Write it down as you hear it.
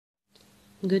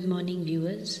Good morning,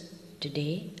 viewers.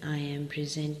 Today I am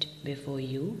present before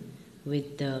you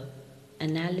with the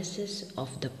analysis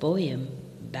of the poem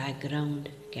Background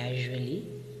Casually,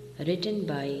 written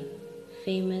by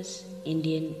famous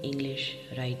Indian English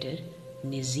writer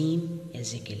Nissim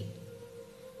Ezekiel.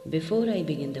 Before I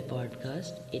begin the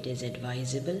podcast, it is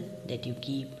advisable that you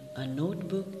keep a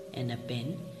notebook and a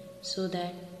pen so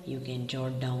that you can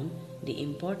jot down the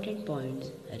important points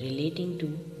relating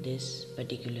to this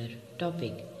particular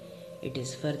topic. It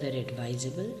is further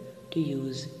advisable to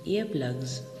use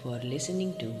earplugs for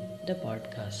listening to the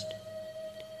podcast.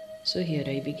 So, here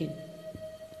I begin.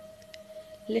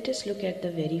 Let us look at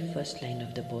the very first line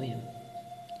of the poem,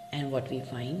 and what we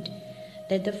find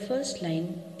that the first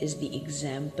line is the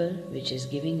example which is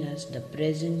giving us the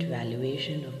present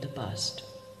valuation of the past.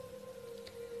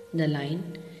 The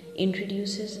line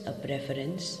introduces a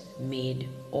preference made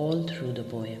all through the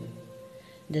poem,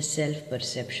 the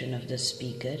self-perception of the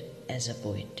speaker as a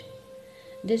poet.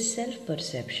 This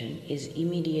self-perception is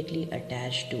immediately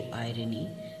attached to irony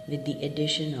with the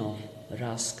addition of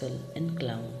rascal and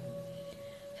clown.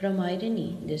 From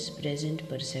irony, this present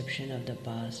perception of the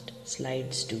past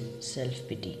slides to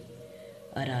self-pity,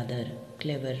 a rather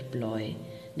clever ploy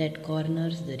that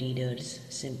corners the reader's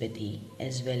sympathy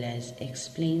as well as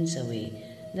explains away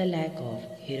the lack of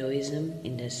heroism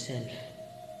in the self.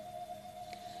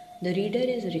 The reader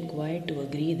is required to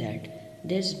agree that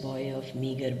this boy of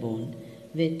meager bone,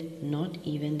 with not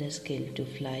even the skill to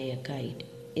fly a kite,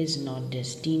 is not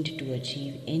destined to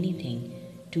achieve anything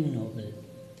too noble.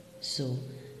 So,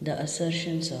 the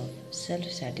assertions of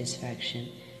self-satisfaction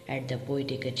at the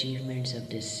poetic achievements of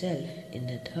this self in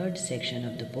the third section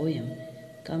of the poem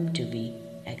come to be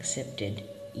accepted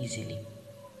easily.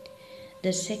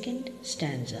 The second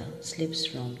stanza slips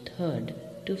from third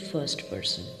to first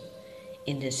person.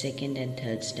 In the second and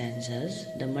third stanzas,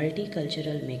 the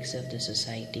multicultural mix of the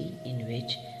society in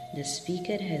which the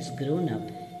speaker has grown up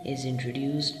is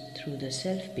introduced through the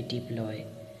self-pity ploy.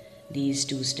 These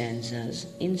two stanzas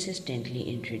insistently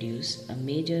introduce a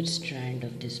major strand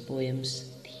of this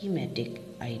poem's thematic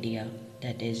idea,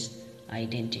 that is,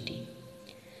 identity.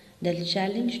 The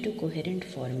challenge to coherent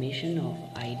formation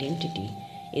of identity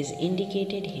is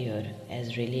indicated here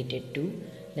as related to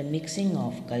the mixing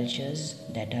of cultures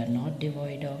that are not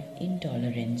devoid of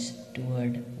intolerance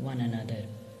toward one another.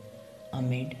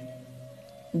 Amid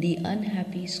the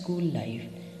unhappy school life,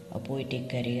 a poetic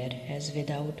career has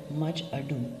without much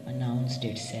ado announced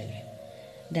itself.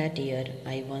 That year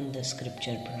I won the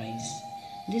scripture prize.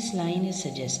 This line is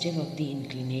suggestive of the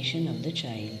inclination of the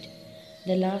child.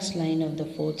 The last line of the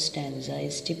fourth stanza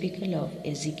is typical of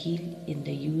Ezekiel in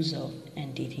the use of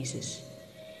antithesis.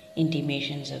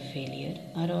 Intimations of failure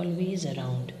are always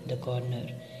around the corner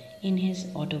in his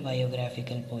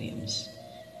autobiographical poems.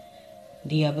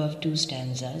 The above two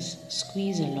stanzas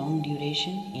squeeze a long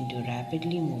duration into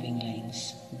rapidly moving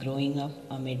lines. Growing up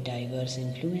amid diverse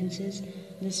influences,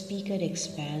 the speaker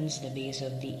expands the base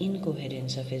of the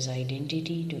incoherence of his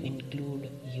identity to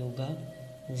include yoga,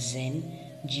 Zen,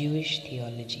 Jewish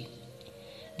theology.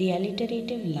 The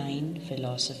alliterative line,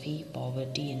 philosophy,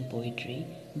 poverty, and poetry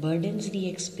burdens the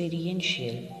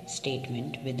experiential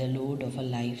statement with the load of a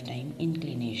lifetime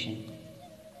inclination.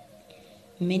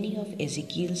 Many of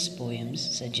Ezekiel's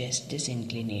poems suggest this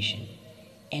inclination.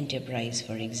 Enterprise,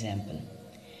 for example.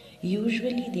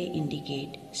 Usually they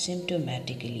indicate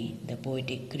symptomatically the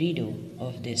poetic credo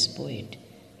of this poet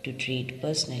to treat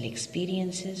personal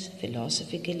experiences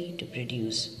philosophically to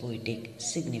produce poetic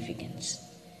significance.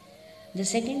 The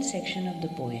second section of the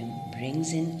poem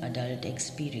brings in adult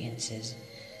experiences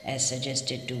as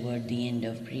suggested toward the end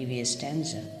of previous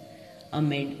stanza.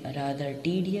 Amid rather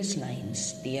tedious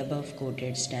lines, the above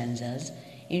quoted stanzas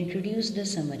introduce the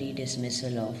summary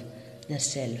dismissal of the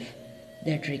self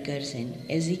that recurs in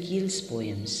Ezekiel's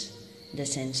poems. The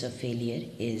sense of failure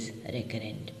is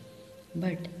recurrent.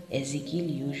 But Ezekiel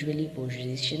usually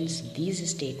positions these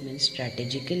statements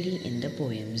strategically in the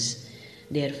poems.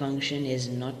 Their function is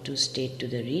not to state to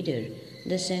the reader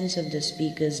the sense of the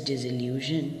speaker's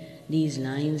disillusion. These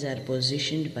lines are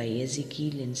positioned by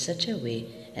Ezekiel in such a way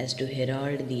as to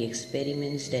herald the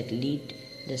experiments that lead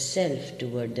the self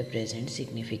toward the present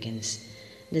significance.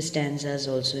 The stanzas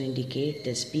also indicate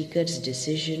the speaker's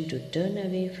decision to turn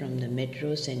away from the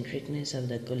metrocentricness of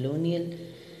the colonial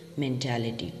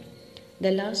mentality.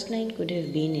 The last line could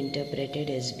have been interpreted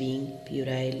as being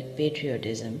puerile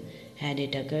patriotism had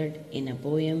it occurred in a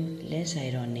poem less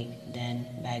ironic than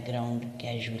background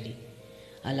casually.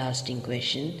 A lasting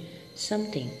question,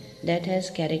 something that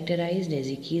has characterized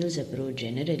Ezekiel's approach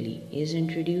generally, is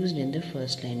introduced in the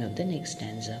first line of the next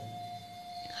stanza.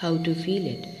 How to feel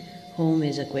it, Home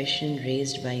is a question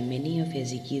raised by many of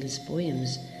Ezekiel's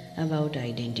poems about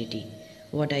identity.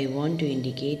 What I want to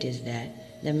indicate is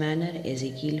that the manner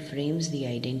Ezekiel frames the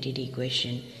identity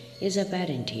question is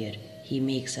apparent here. He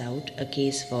makes out a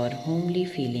case for homely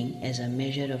feeling as a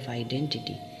measure of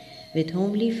identity. With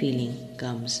homely feeling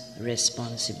comes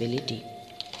responsibility.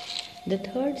 The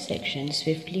third section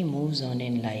swiftly moves on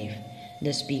in life.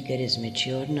 The speaker is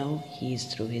mature now, he is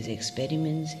through his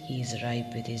experiments, he is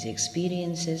ripe with his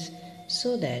experiences,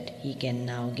 so that he can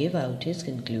now give out his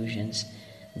conclusions.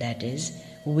 That is,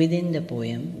 within the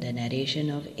poem, the narration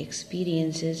of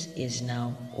experiences is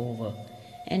now over,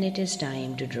 and it is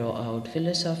time to draw out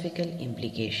philosophical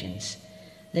implications.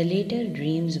 The later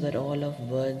dreams were all of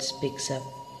words picks up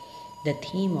the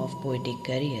theme of poetic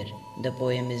career. The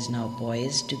poem is now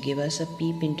poised to give us a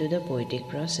peep into the poetic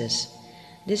process.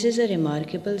 This is a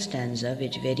remarkable stanza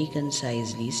which very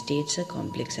concisely states a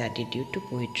complex attitude to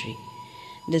poetry.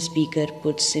 The speaker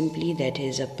puts simply that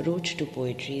his approach to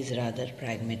poetry is rather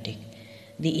pragmatic.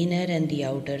 The inner and the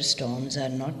outer storms are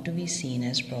not to be seen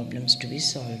as problems to be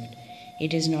solved.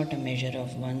 It is not a measure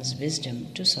of one's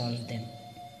wisdom to solve them.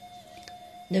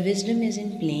 The wisdom is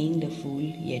in playing the fool,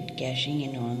 yet cashing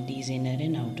in on these inner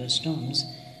and outer storms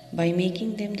by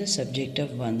making them the subject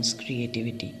of one's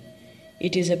creativity.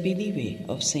 It is a pithy way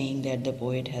of saying that the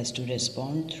poet has to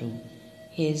respond through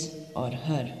his or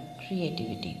her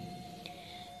creativity.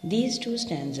 These two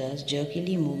stanzas,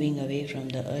 jerkily moving away from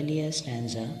the earlier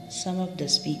stanza, sum up the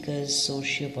speaker's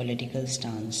socio-political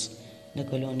stance. The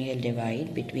colonial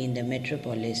divide between the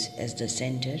metropolis as the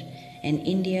center and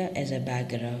India as a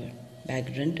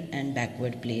background and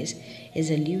backward place is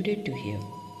alluded to here.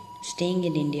 Staying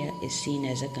in India is seen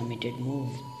as a committed move.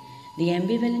 The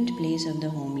ambivalent place of the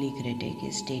homely critic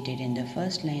is stated in the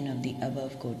first line of the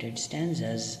above quoted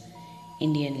stanzas.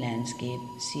 Indian landscape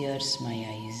sears my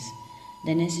eyes.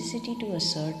 The necessity to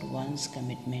assert one's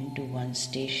commitment to one's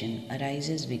station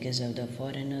arises because of the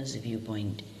foreigner's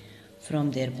viewpoint.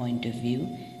 From their point of view,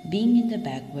 being in the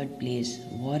backward place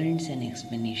warrants an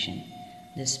explanation.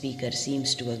 The speaker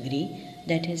seems to agree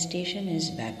that his station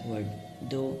is backward,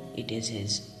 though it is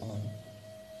his own.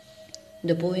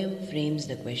 The poem frames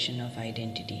the question of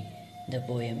identity. The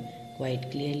poem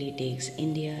quite clearly takes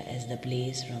India as the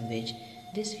place from which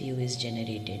this view is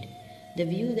generated. The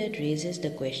view that raises the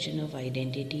question of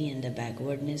identity and the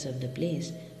backwardness of the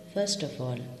place, first of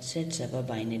all, sets up a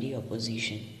binary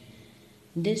opposition.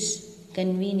 This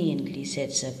conveniently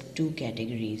sets up two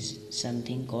categories,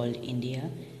 something called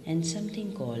India and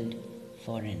something called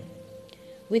foreign.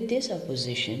 With this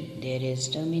opposition, there is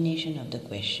termination of the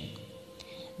question.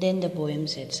 Then the poem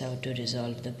sets out to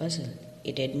resolve the puzzle.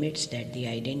 It admits that the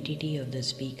identity of the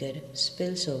speaker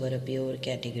spills over a pure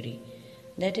category.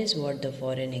 That is what the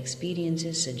foreign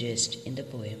experiences suggest in the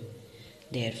poem.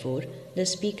 Therefore, the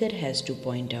speaker has to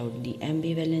point out the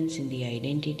ambivalence in the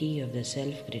identity of the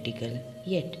self-critical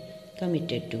yet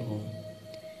committed to home.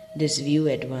 This view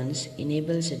at once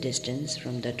enables a distance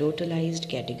from the totalized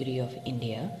category of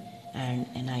India and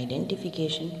an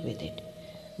identification with it.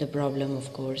 The problem,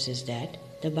 of course, is that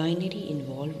the binary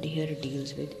involved here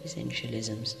deals with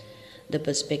essentialisms. The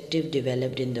perspective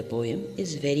developed in the poem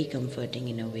is very comforting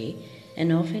in a way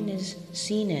and often is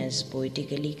seen as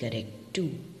poetically correct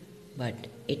too, but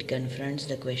it confronts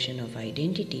the question of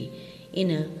identity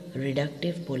in a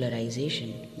reductive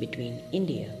polarization between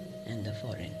India and the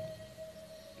foreign.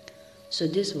 So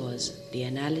this was the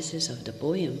analysis of the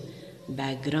poem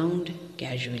Background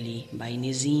Casually by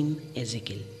Nissim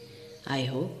Ezekiel. I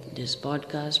hope this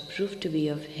podcast proved to be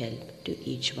of help to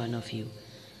each one of you.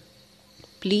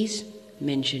 Please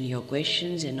mention your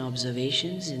questions and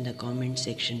observations in the comment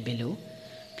section below.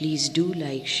 Please do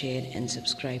like, share and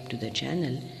subscribe to the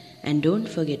channel, and don't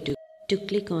forget to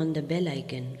click on the bell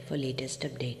icon for latest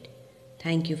update.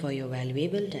 Thank you for your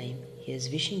valuable time. Here's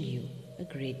wishing you a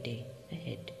great day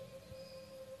ahead.